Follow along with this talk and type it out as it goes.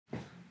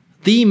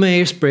The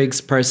Myers-Briggs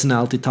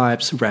personality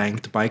types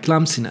ranked by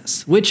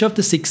clumsiness. Which of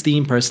the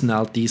 16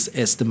 personalities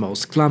is the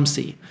most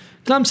clumsy?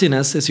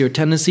 Clumsiness is your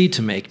tendency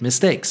to make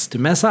mistakes, to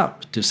mess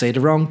up, to say the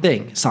wrong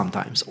thing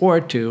sometimes,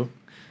 or to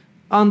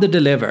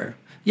underdeliver.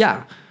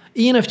 Yeah,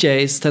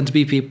 ENFJs tend to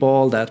be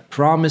people that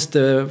promise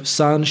the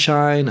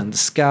sunshine and the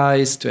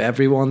skies to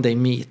everyone they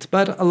meet,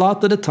 but a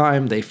lot of the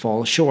time they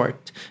fall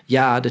short.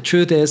 Yeah, the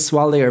truth is,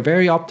 while they are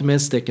very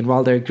optimistic and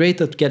while they're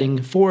great at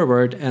getting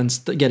forward and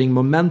getting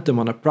momentum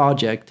on a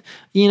project,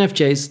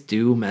 ENFJs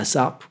do mess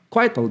up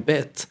quite a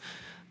bit.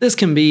 This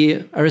can be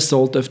a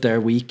result of their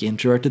weak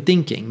introverted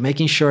thinking,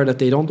 making sure that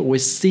they don't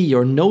always see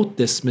or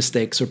notice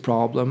mistakes or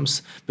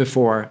problems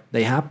before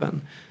they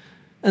happen.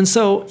 And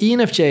so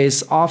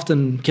ENFJs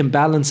often can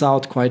balance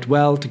out quite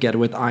well together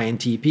with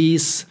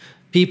INTPs,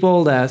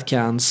 people that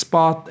can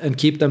spot and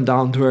keep them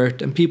down to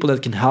earth, and people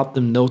that can help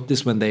them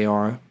notice when they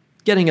are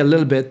getting a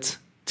little bit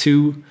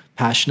too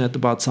passionate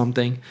about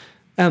something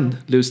and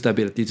lose the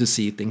ability to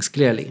see things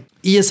clearly.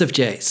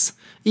 ESFJs.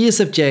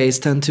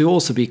 ESFJs tend to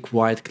also be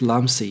quite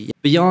clumsy.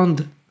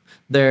 Beyond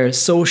their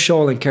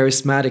social and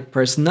charismatic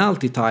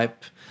personality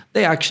type,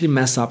 they actually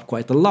mess up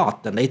quite a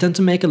lot, and they tend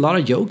to make a lot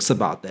of jokes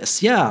about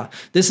this. Yeah,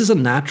 this is a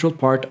natural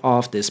part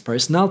of this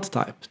personality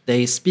type.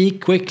 They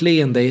speak quickly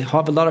and they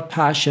have a lot of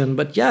passion,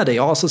 but yeah, they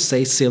also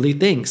say silly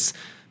things.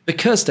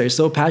 Because they're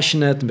so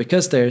passionate and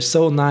because they're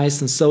so nice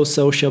and so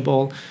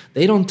sociable,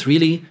 they don't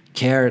really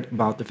care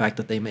about the fact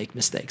that they make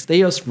mistakes. They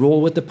just roll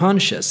with the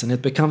punches, and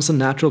it becomes a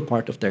natural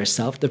part of their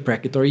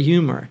self-deprecatory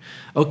humor.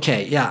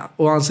 Okay, yeah,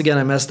 once again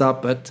I messed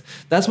up, but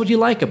that's what you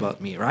like about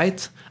me,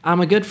 right?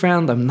 I'm a good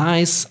friend, I'm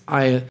nice,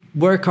 I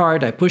work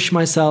hard, I push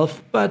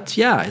myself, but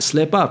yeah, I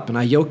slip up and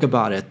I joke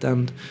about it,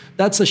 and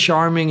that's a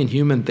charming and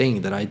human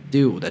thing that I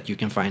do that you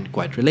can find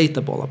quite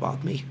relatable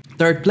about me.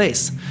 Third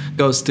place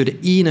goes to the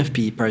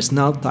ENFP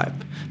personality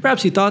type.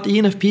 Perhaps you thought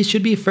ENFPs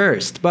should be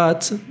first,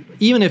 but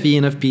even if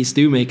ENFPs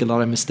do make a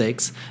lot of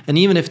mistakes, and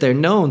even if they're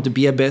known to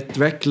be a bit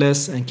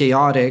reckless and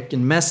chaotic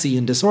and messy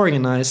and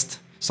disorganized,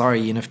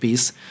 sorry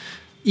ENFPs,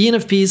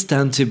 ENFPs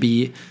tend to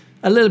be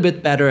a little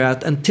bit better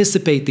at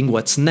anticipating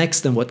what's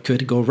next and what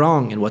could go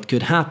wrong and what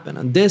could happen.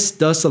 And this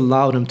does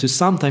allow them to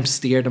sometimes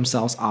steer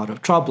themselves out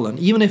of trouble. And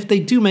even if they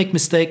do make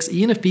mistakes,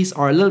 ENFPs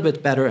are a little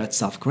bit better at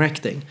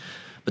self-correcting.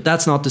 But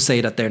that's not to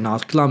say that they're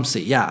not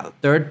clumsy. Yeah,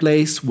 third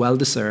place, well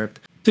deserved.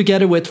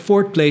 Together with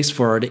fourth place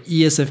for the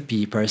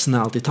ESFP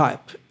personality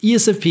type.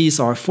 ESFPs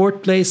are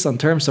fourth place in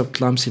terms of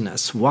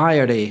clumsiness. Why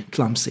are they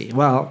clumsy?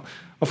 Well,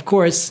 of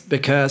course,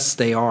 because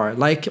they are,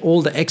 like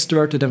all the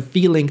extroverted and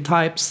feeling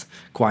types,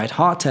 quite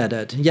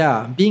hot-headed.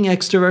 Yeah, being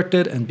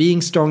extroverted and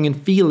being strong in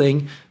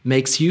feeling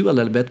makes you a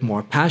little bit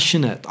more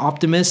passionate,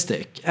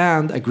 optimistic,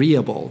 and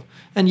agreeable.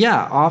 And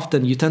yeah,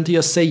 often you tend to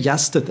just say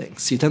yes to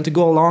things. You tend to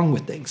go along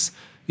with things.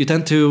 You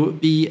tend to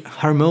be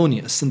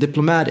harmonious and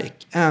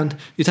diplomatic, and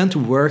you tend to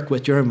work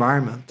with your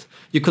environment.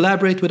 You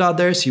collaborate with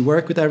others, you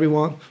work with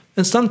everyone,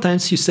 and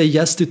sometimes you say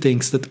yes to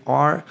things that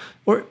are,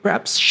 or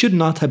perhaps should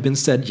not have been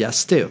said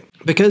yes to.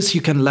 Because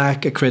you can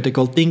lack a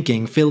critical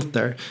thinking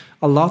filter,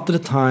 a lot of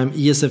the time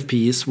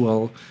ESFPs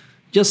will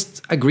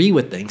just agree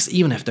with things,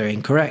 even if they're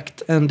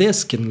incorrect. And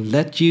this can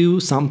let you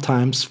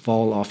sometimes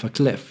fall off a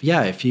cliff.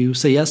 Yeah, if you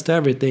say yes to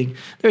everything,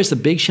 there's a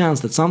big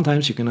chance that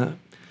sometimes you're gonna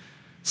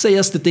say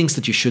yes to things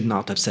that you should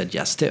not have said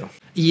yes to.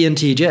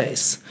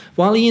 ENTJs.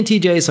 While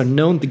ENTJs are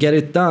known to get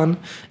it done,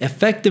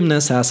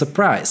 effectiveness has a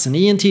price, and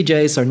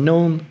ENTJs are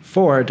known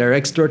for their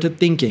extroverted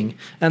thinking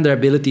and their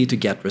ability to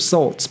get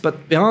results.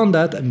 But beyond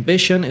that,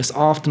 ambition is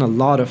often a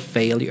lot of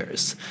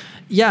failures.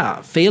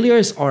 Yeah,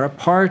 failures are a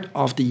part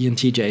of the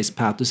ENTJ's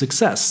path to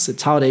success.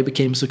 It's how they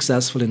became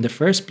successful in the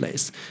first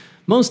place.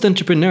 Most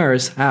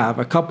entrepreneurs have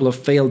a couple of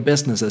failed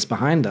businesses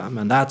behind them,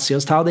 and that's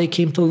just how they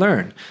came to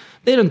learn.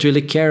 They don't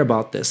really care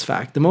about this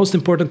fact. The most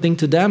important thing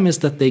to them is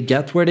that they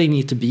get where they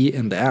need to be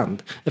in the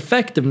end.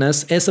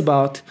 Effectiveness is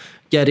about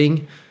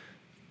getting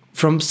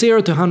from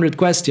 0 to 100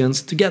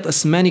 questions to get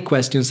as many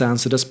questions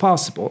answered as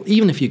possible,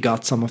 even if you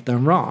got some of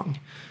them wrong.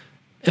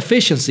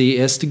 Efficiency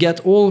is to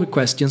get all the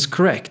questions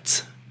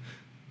correct.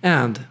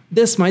 And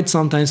this might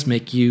sometimes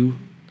make you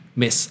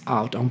miss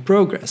out on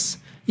progress.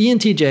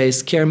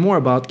 ENTJs care more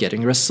about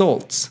getting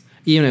results,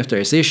 even if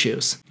there's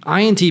issues.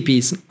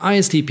 INTPs and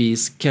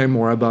ISTPs care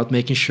more about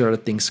making sure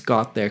that things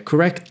got there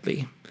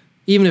correctly,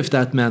 even if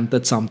that meant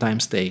that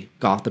sometimes they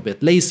got a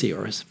bit lazy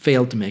or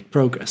failed to make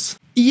progress.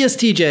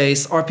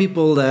 ESTJs are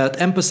people that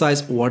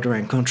emphasize order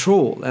and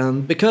control,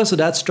 and because of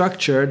that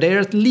structure, they're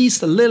at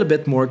least a little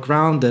bit more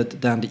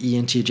grounded than the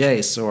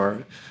ENTJs,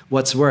 or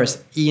what's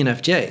worse,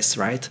 ENFJs,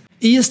 right?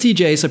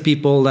 ESTJs are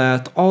people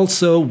that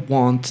also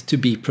want to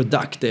be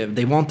productive.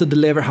 They want to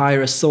deliver high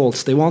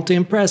results. They want to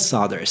impress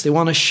others. They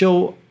want to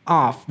show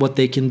off what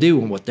they can do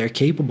and what they're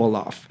capable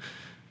of.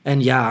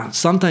 And yeah,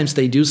 sometimes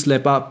they do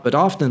slip up, but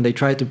often they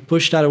try to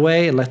push that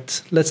away.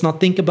 Let's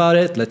not think about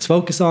it. Let's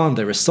focus on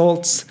the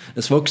results.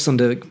 Let's focus on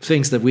the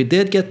things that we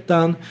did get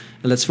done.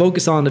 And let's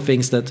focus on the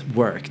things that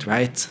worked,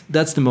 right?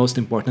 That's the most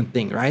important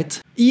thing,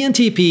 right?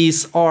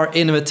 ENTPs are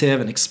innovative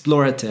and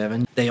explorative,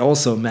 and they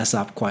also mess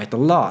up quite a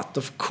lot,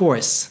 of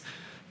course.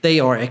 They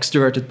are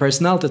extroverted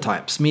personality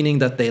types, meaning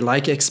that they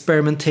like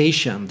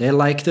experimentation, they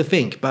like to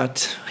think,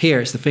 but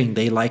here's the thing,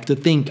 they like to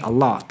think a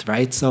lot,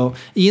 right? So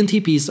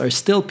ENTPs are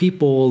still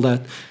people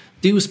that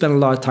do spend a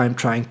lot of time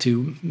trying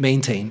to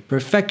maintain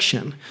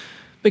perfection.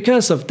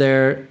 Because of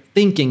their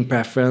thinking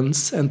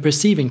preference and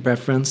perceiving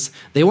preference,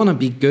 they want to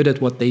be good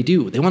at what they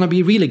do. They want to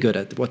be really good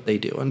at what they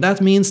do. And that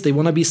means they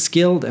want to be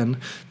skilled, and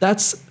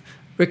that's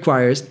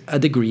requires a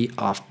degree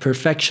of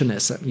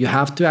perfectionism. You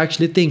have to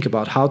actually think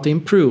about how to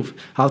improve,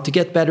 how to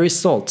get better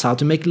results, how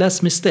to make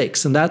less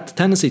mistakes, and that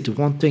tendency to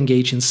want to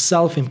engage in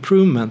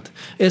self-improvement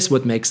is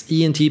what makes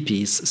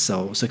ENTPs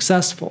so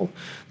successful.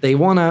 They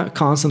want to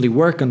constantly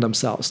work on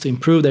themselves to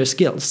improve their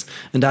skills,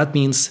 and that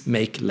means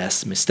make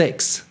less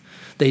mistakes.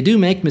 They do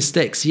make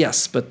mistakes,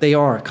 yes, but they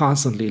are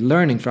constantly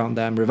learning from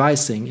them,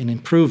 revising and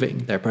improving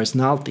their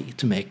personality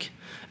to make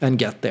and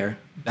get there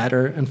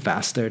better and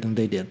faster than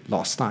they did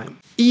last time.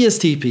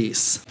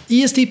 ESTPs.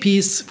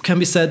 ESTPs can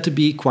be said to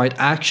be quite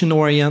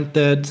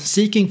action-oriented,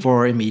 seeking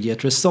for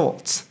immediate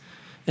results.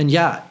 And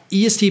yeah,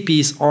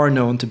 ESTPs are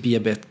known to be a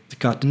bit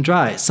cut and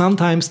dry.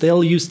 Sometimes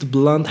they'll use the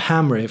blunt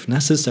hammer if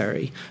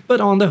necessary,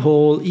 but on the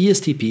whole,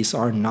 ESTPs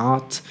are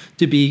not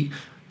to be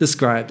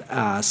described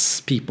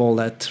as people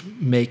that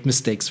make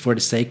mistakes for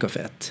the sake of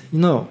it.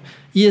 No,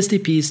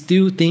 ESTPs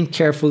do think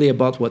carefully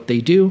about what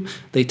they do.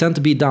 They tend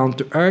to be down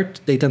to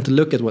earth. They tend to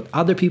look at what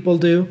other people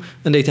do,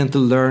 and they tend to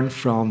learn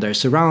from their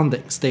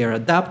surroundings. They are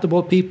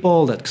adaptable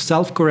people that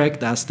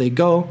self-correct as they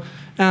go,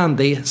 and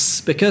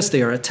because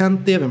they are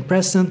attentive and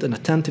present and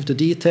attentive to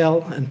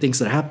detail and things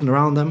that happen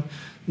around them,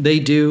 they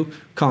do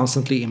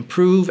constantly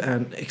improve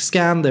and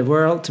scan their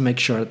world to make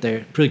sure that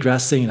they're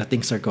progressing and that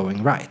things are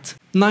going right.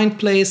 Ninth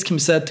place can be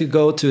said to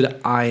go to the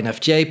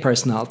INFJ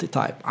personality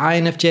type.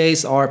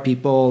 INFJs are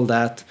people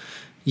that,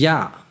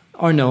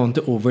 are known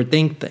to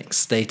overthink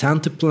things. They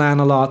tend to plan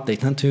a lot, they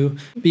tend to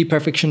be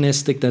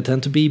perfectionistic, they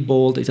tend to be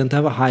bold, they tend to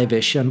have a high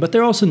vision, but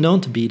they're also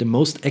known to be the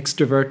most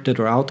extroverted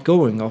or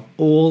outgoing of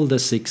all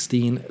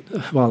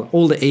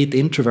the 8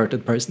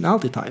 introverted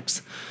personality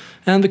types.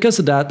 And because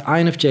of that,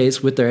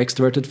 INFJs with their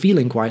extroverted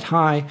feeling quite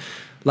high,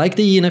 like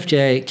the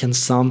ENFJ, can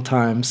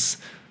sometimes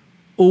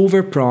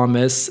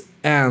overpromise,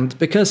 and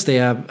because they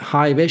have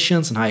high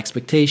visions and high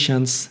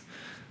expectations,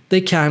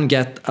 they can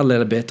get a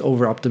little bit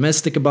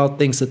over-optimistic about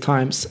things at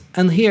times.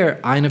 And here,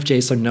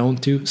 INFJs are known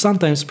to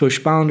sometimes push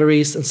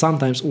boundaries and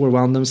sometimes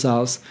overwhelm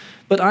themselves.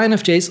 But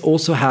INFJs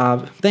also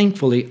have,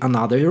 thankfully,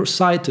 another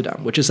side to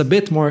them, which is a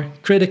bit more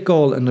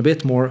critical and a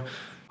bit more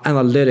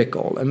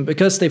analytical. And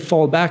because they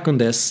fall back on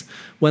this,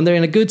 when they're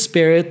in a good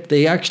spirit,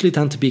 they actually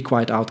tend to be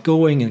quite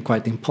outgoing and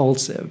quite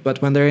impulsive.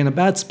 But when they're in a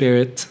bad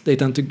spirit, they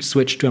tend to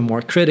switch to a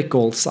more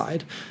critical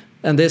side.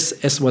 And this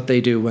is what they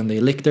do when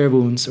they lick their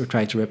wounds or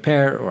try to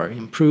repair or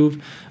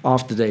improve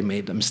after they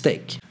made a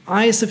mistake.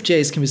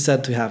 ISFJs can be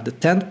said to have the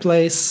 10th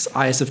place.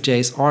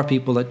 ISFJs are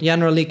people that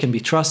generally can be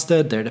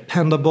trusted, they're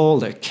dependable,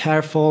 they're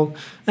careful,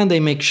 and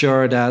they make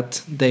sure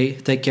that they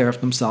take care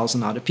of themselves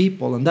and other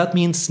people. And that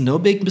means no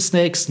big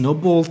mistakes, no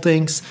bold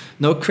things,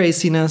 no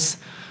craziness.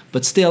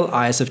 But still,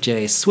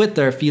 ISFJs, with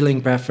their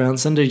feeling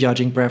preference and their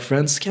judging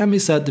preference, can be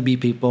said to be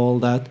people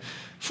that,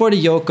 for the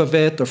yoke of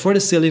it or for the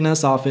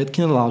silliness of it,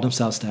 can allow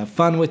themselves to have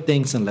fun with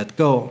things and let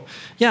go.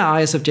 Yeah,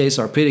 ISFJs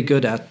are pretty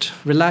good at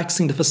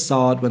relaxing the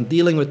facade when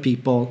dealing with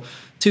people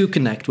to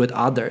connect with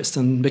others.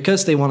 And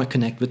because they want to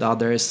connect with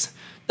others,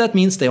 that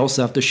means they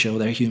also have to show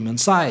their human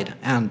side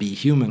and be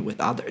human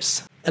with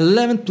others.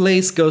 11th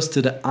place goes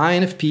to the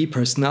INFP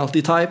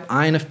personality type.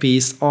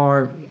 INFPs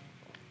are,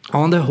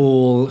 on the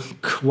whole,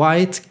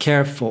 quite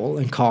careful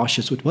and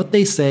cautious with what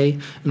they say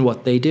and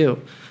what they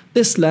do.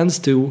 This lends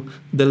to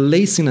the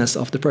laziness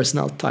of the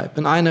personality type,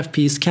 and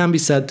INFPs can be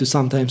said to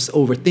sometimes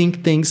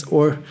overthink things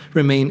or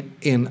remain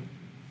in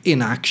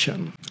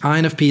inaction.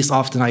 INFPs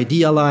often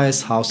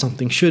idealize how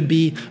something should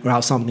be or how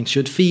something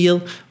should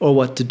feel or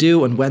what to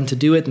do and when to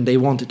do it, and they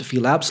want it to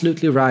feel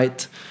absolutely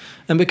right.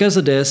 And because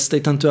of this, they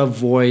tend to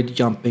avoid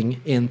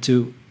jumping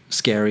into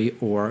scary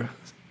or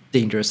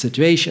dangerous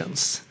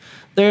situations.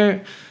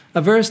 Their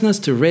averseness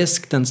to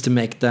risk tends to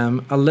make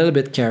them a little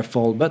bit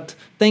careful, but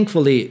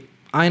thankfully,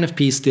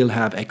 INFPs still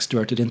have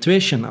extroverted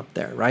intuition up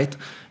there, right?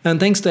 And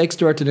thanks to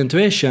extroverted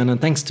intuition and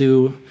thanks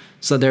to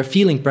their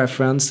feeling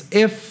preference,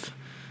 if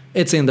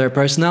it's in their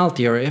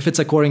personality or if it's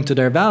according to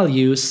their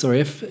values or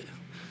if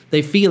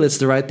they feel it's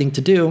the right thing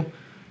to do,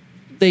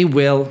 they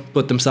will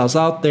put themselves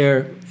out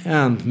there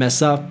and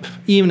mess up,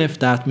 even if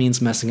that means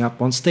messing up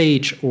on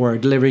stage or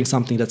delivering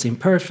something that's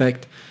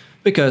imperfect,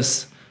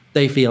 because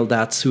they feel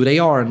that's who they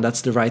are and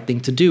that's the right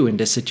thing to do in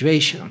this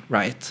situation,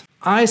 right?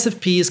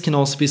 ISFPs can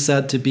also be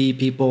said to be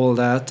people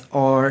that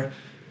are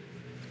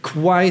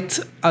quite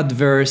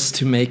adverse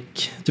to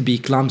be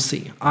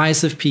clumsy.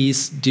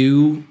 ISFPs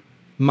do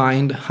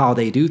mind how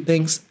they do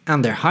things,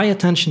 and their high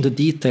attention to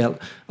detail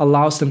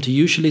allows them to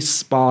usually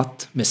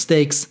spot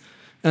mistakes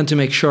and to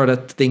make sure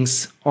that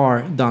things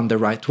are done the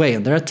right way.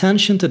 And their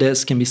attention to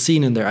this can be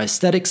seen in their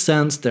aesthetic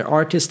sense, their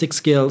artistic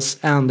skills,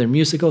 and their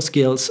musical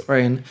skills, or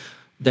in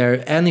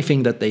their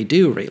anything that they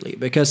do, really,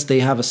 because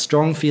they have a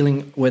strong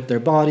feeling with their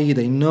body.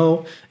 They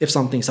know if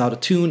something's out of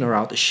tune or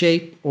out of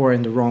shape or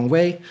in the wrong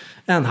way,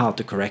 and how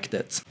to correct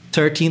it.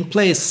 13th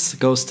place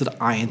goes to the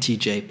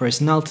INTJ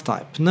personality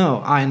type.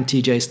 No,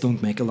 INTJs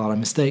don't make a lot of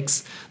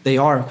mistakes. They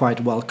are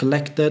quite well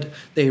collected.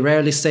 They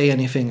rarely say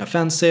anything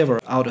offensive or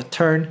out of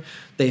turn.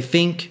 They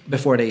think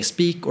before they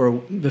speak or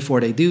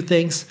before they do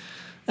things.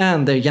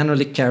 And they're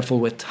generally careful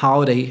with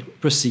how they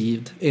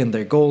proceed in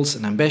their goals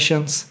and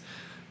ambitions.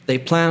 They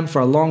plan for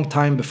a long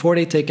time before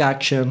they take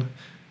action,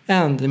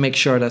 and they make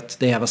sure that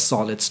they have a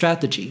solid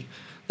strategy.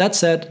 That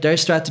said, their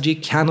strategy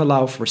can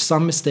allow for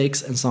some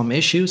mistakes and some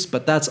issues,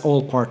 but that's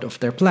all part of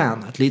their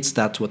plan. At least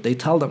that's what they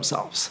tell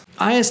themselves.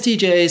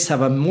 ISTJs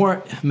have a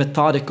more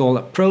methodical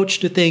approach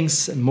to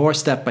things and more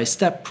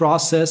step-by-step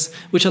process,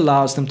 which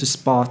allows them to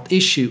spot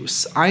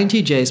issues.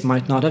 INTJs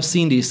might not have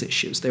seen these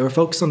issues. They were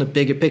focused on the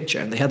bigger picture,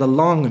 and they had a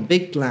long and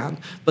big plan,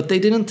 but they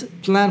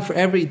didn't plan for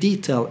every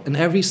detail and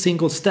every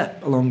single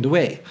step along the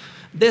way.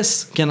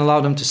 This can allow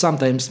them to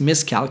sometimes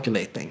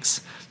miscalculate things,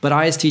 but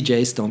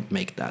ISTJs don't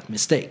make that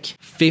mistake.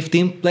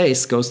 15th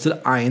place goes to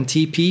the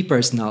INTP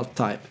personality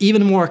type.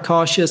 Even more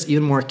cautious,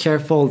 even more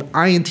careful, the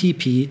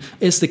INTP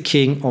is the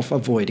king of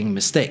avoiding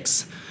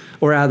mistakes.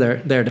 Or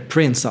rather, they're the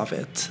prince of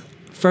it.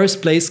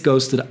 First place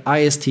goes to the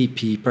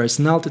ISTP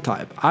personality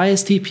type.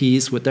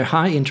 ISTPs, with their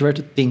high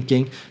introverted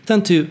thinking,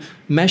 tend to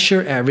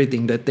measure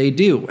everything that they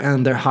do,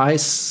 and their high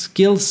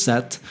skill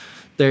set.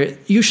 They're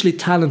usually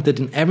talented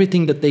in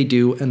everything that they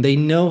do, and they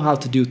know how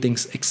to do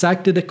things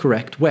exactly the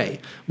correct way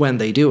when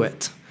they do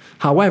it.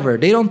 However,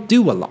 they don't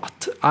do a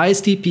lot.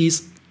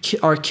 ISTPs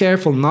are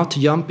careful not to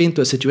jump into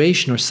a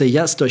situation or say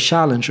yes to a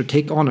challenge or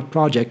take on a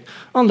project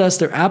unless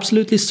they're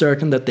absolutely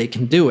certain that they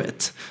can do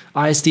it.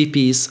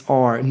 ISTPs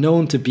are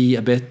known to be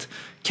a bit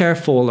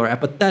careful or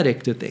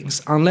apathetic to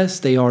things.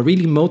 Unless they are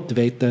really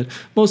motivated,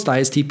 most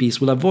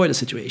ISTPs will avoid a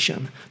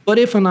situation. But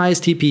if an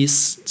ISTP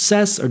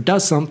says or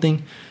does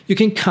something, you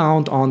can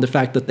count on the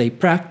fact that they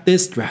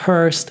practiced,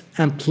 rehearsed,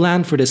 and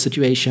planned for this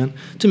situation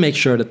to make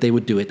sure that they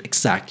would do it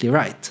exactly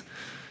right.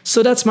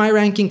 So that's my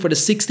ranking for the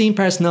 16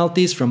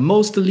 personalities from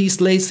most to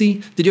least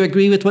lazy. Did you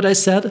agree with what I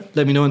said?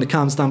 Let me know in the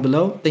comments down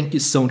below. Thank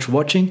you so much for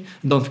watching,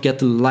 and don't forget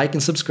to like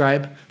and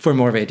subscribe for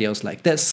more videos like this.